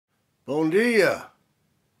Bon dia.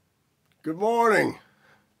 Good morning.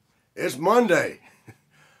 It's Monday.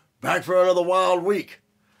 Back for another wild week.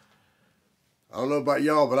 I don't know about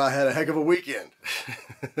y'all, but I had a heck of a weekend.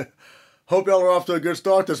 Hope y'all are off to a good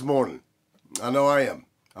start this morning. I know I am.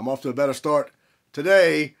 I'm off to a better start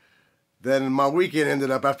today than my weekend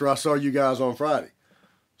ended up after I saw you guys on Friday.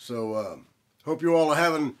 So, hope you all are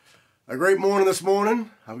having a great morning this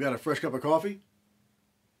morning. I've got a fresh cup of coffee.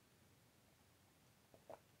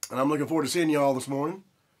 And I'm looking forward to seeing y'all this morning.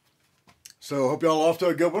 So, hope y'all are off to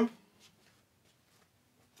a good one.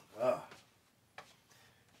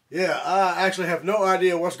 Yeah, I actually have no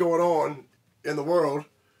idea what's going on in the world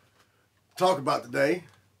to talk about today.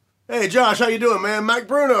 Hey, Josh, how you doing, man? Mac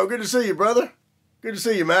Bruno, good to see you, brother. Good to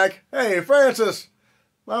see you, Mac. Hey, Francis,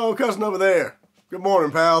 my old cousin over there. Good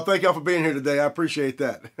morning, pal. Thank y'all for being here today. I appreciate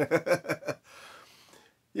that.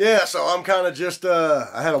 Yeah, so I'm kind of just,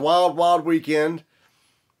 I had a wild weekend.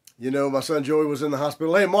 You know, my son Joey was in the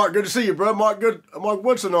hospital. Hey, Mark, good to see you, bro. Mark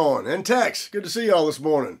Woodson on. And Tex, good to see y'all this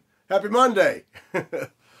morning. Happy Monday.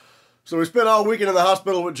 So we spent all weekend in the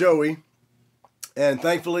hospital with Joey. And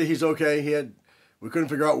thankfully, he's okay. We couldn't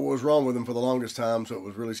figure out what was wrong with him for the longest time, so it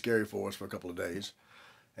was really scary for us for a couple of days.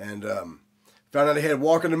 And found out he had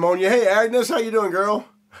walking pneumonia. Hey, Agnes, how you doing, girl?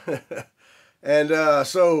 And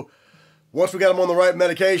so once we got him on the right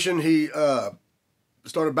medication, he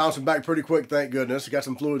started bouncing back pretty quick, thank goodness. He got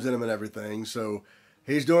some fluids in him and everything, so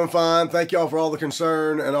he's doing fine. Thank y'all for all the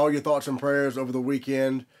concern and all your thoughts and prayers over the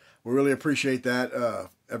weekend. We really appreciate that,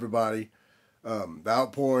 everybody. The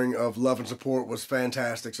outpouring of love and support was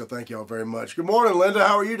fantastic, so thank y'all very much. Good morning, Linda.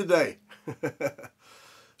 How are you today?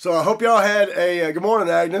 So I hope y'all had a good morning,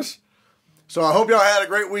 Agnes. So I hope y'all had a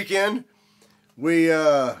great weekend. We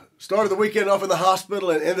started the weekend off in the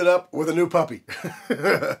hospital and ended up with a new puppy.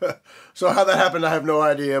 So how that happened, I have no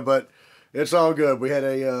idea, but it's all good. We had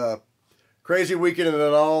a crazy weekend and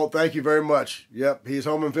it all. Thank you very much. Yep, he's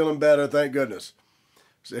home and feeling better, thank goodness.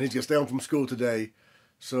 And he's going to stay home from school today,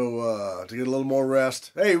 so to get a little more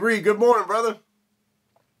rest. Hey, Reed, good morning, brother.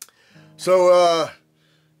 So,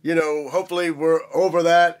 you know, hopefully we're over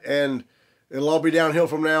that and it'll all be downhill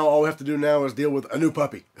from now. All we have to do now is deal with a new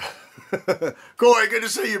puppy. Corey, good to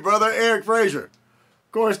see you, brother. Eric Frazier.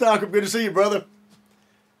 Corey Stockham, good to see you, brother.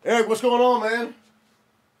 Eric, what's going on, man?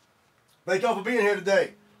 Thank y'all for being here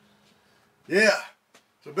today. Yeah,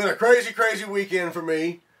 it's been a crazy weekend for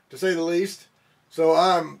me, to say the least. So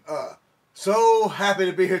I'm so happy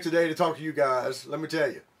to be here today to talk to you guys, let me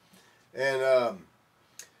tell you. And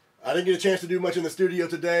I didn't get a chance to do much in the studio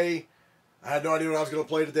today. I had no idea what I was going to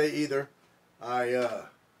play today either.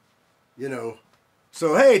 You know.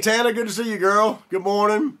 So, hey, Tana, good to see you, girl. Good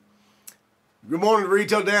morning. Good morning to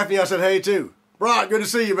Retail Daphne. I said hey, too. Brock, good to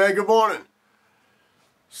see you, man. Good morning.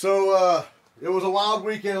 So, it was a wild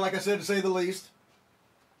weekend, like I said, to say the least.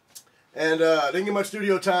 And didn't get much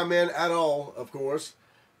studio time in at all, of course,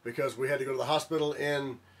 because we had to go to the hospital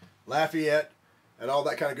in Lafayette and all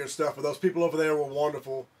that kind of good stuff. But those people over there were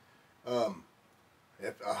wonderful. I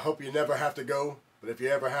hope you never have to go. But if you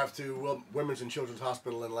ever have to, well, Women's and Children's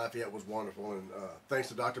Hospital in Lafayette was wonderful. And thanks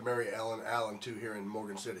to Dr. Mary Ellen Allen, too, here in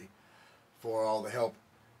Morgan City for all the help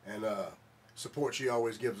and support she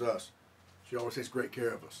always gives us. She always takes great care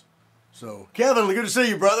of us. So, Kevin, good to see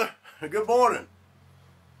you, brother. Good morning.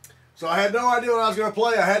 So I had no idea what I was going to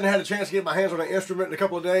play. I hadn't had a chance to get my hands on an instrument in a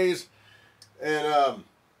couple of days. And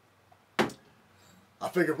I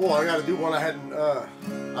figured, boy, I got to do one I hadn't, I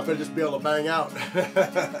better just be able to bang out.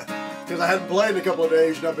 Because I hadn't played in a couple of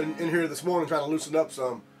days, and I've been in here this morning trying to loosen up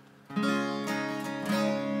some.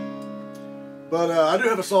 But I do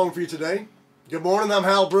have a song for you today. Good morning, I'm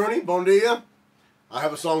Hal Bruni. Bon dia. I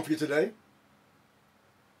have a song for you today.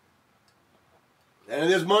 And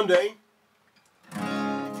it is Monday.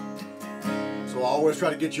 So I always try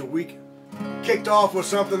to get your week kicked off with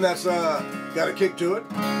something that's got a kick to it.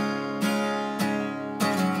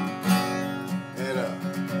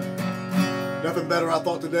 Nothing better, I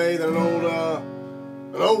thought, today than an old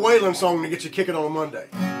Waylon song to get you kicking on a Monday.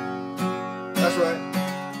 That's right.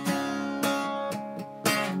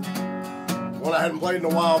 One I hadn't played in a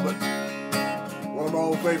while, but one of my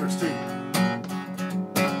old favorites too.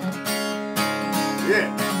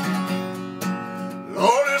 Yeah.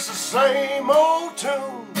 Lord, it's the same old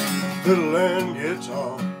tune, fiddle and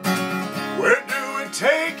guitar. Where do we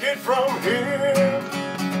take it from here?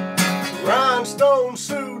 Rhinestone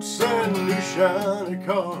suits and new shiny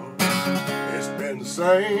cars. It's been the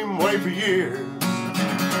same way for years.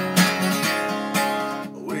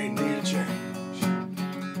 We need a change.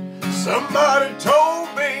 Somebody told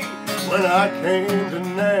me when I came to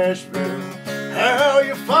Nashville how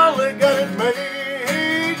you finally got it made.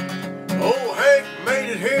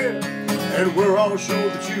 and we're all sure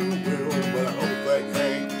that you will. But I don't think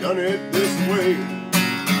Hank done it this way.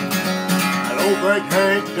 I don't think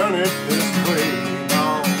Hank done it this way,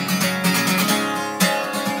 no.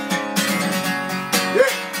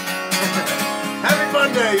 Yeah. Happy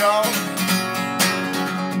Monday, y'all.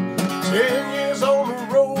 10 years on the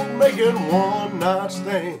road, making one night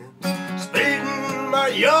stand, speeding my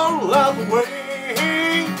young life away.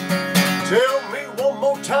 Tell me one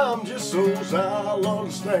more time just so I'll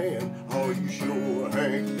understand. Oh, you sure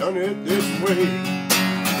Hank done it this way?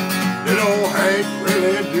 Did old Hank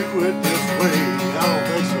really do it this way? I don't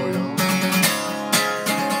think so, y'all.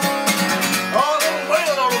 Oh, a little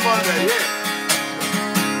Waylon on a Monday, yeah.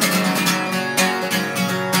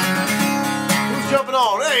 Who's jumping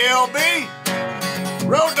on? Hey, LB.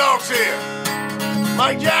 Road Dog's here.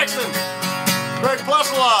 Mike Jackson. Greg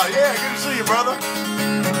Plusala. Yeah, good to see you, brother.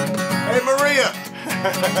 Hey, Maria.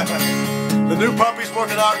 The new puppy's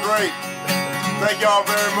working out great. Thank y'all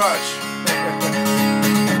very much.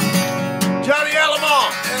 Johnny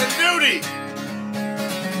Alamont and Duty.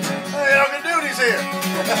 Hey, Uncle Duty's here.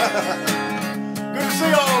 Good to see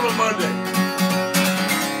y'all on a Monday.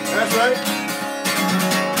 That's right.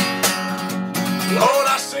 Lord,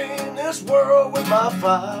 I seen this world with my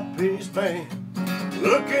 5-piece band,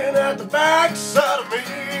 looking at the backside of me,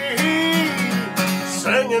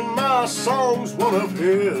 singing my songs, one of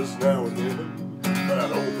his now and then. But I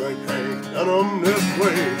don't think Hank done them this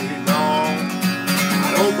way, no. I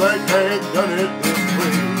don't think Hank done it this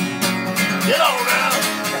way. Get on now.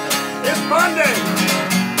 It's Monday.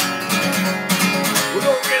 We're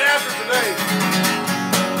going to get after today.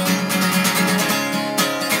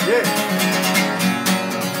 Yeah.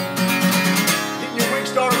 Getting your week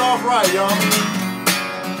started off right, y'all.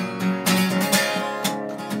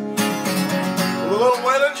 With a little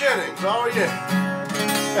Waylon Jennings. Oh, yeah.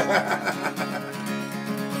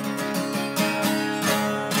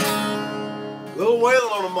 Little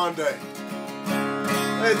Waylon on a Monday.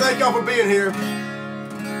 Hey, thank y'all for being here.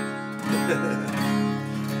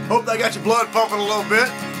 Hope that got your blood pumping a little bit.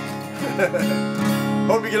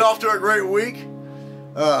 Hope you get off to a great week.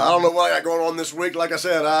 I don't know what I got going on this week. Like I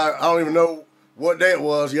said, I don't even know what day it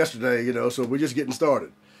was yesterday, you know, so we're just getting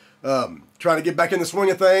started. Trying to get back in the swing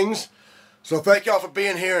of things. So thank y'all for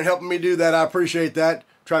being here and helping me do that. I appreciate that.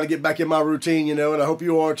 Trying to get back in my routine, you know, and I hope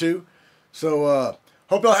you are too. So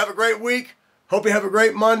hope y'all have a great week. Hope you have a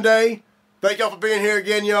great Monday. Thank y'all for being here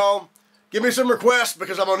again, y'all. Give me some requests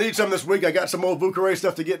because I'm going to need some this week. I got some old Bucharest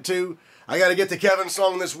stuff to get to. I got to get to Kevin's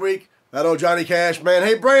song this week. That old Johnny Cash, man.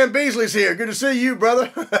 Hey, Brian Beasley's here. Good to see you, brother.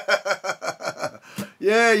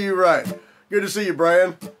 Yeah, you're right. Good to see you,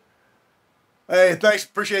 Brian. Hey, thanks.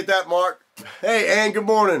 Appreciate that, Mark. Hey, Ann, good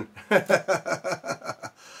morning. Hey,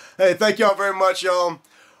 thank y'all very much, y'all.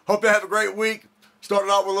 Hope you have a great week. Starting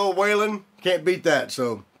out with a little Waylon. Can't beat that,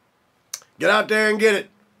 so get out there and get it.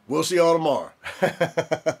 We'll see y'all tomorrow.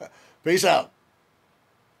 Peace out.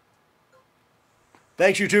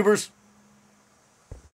 Thanks, YouTubers.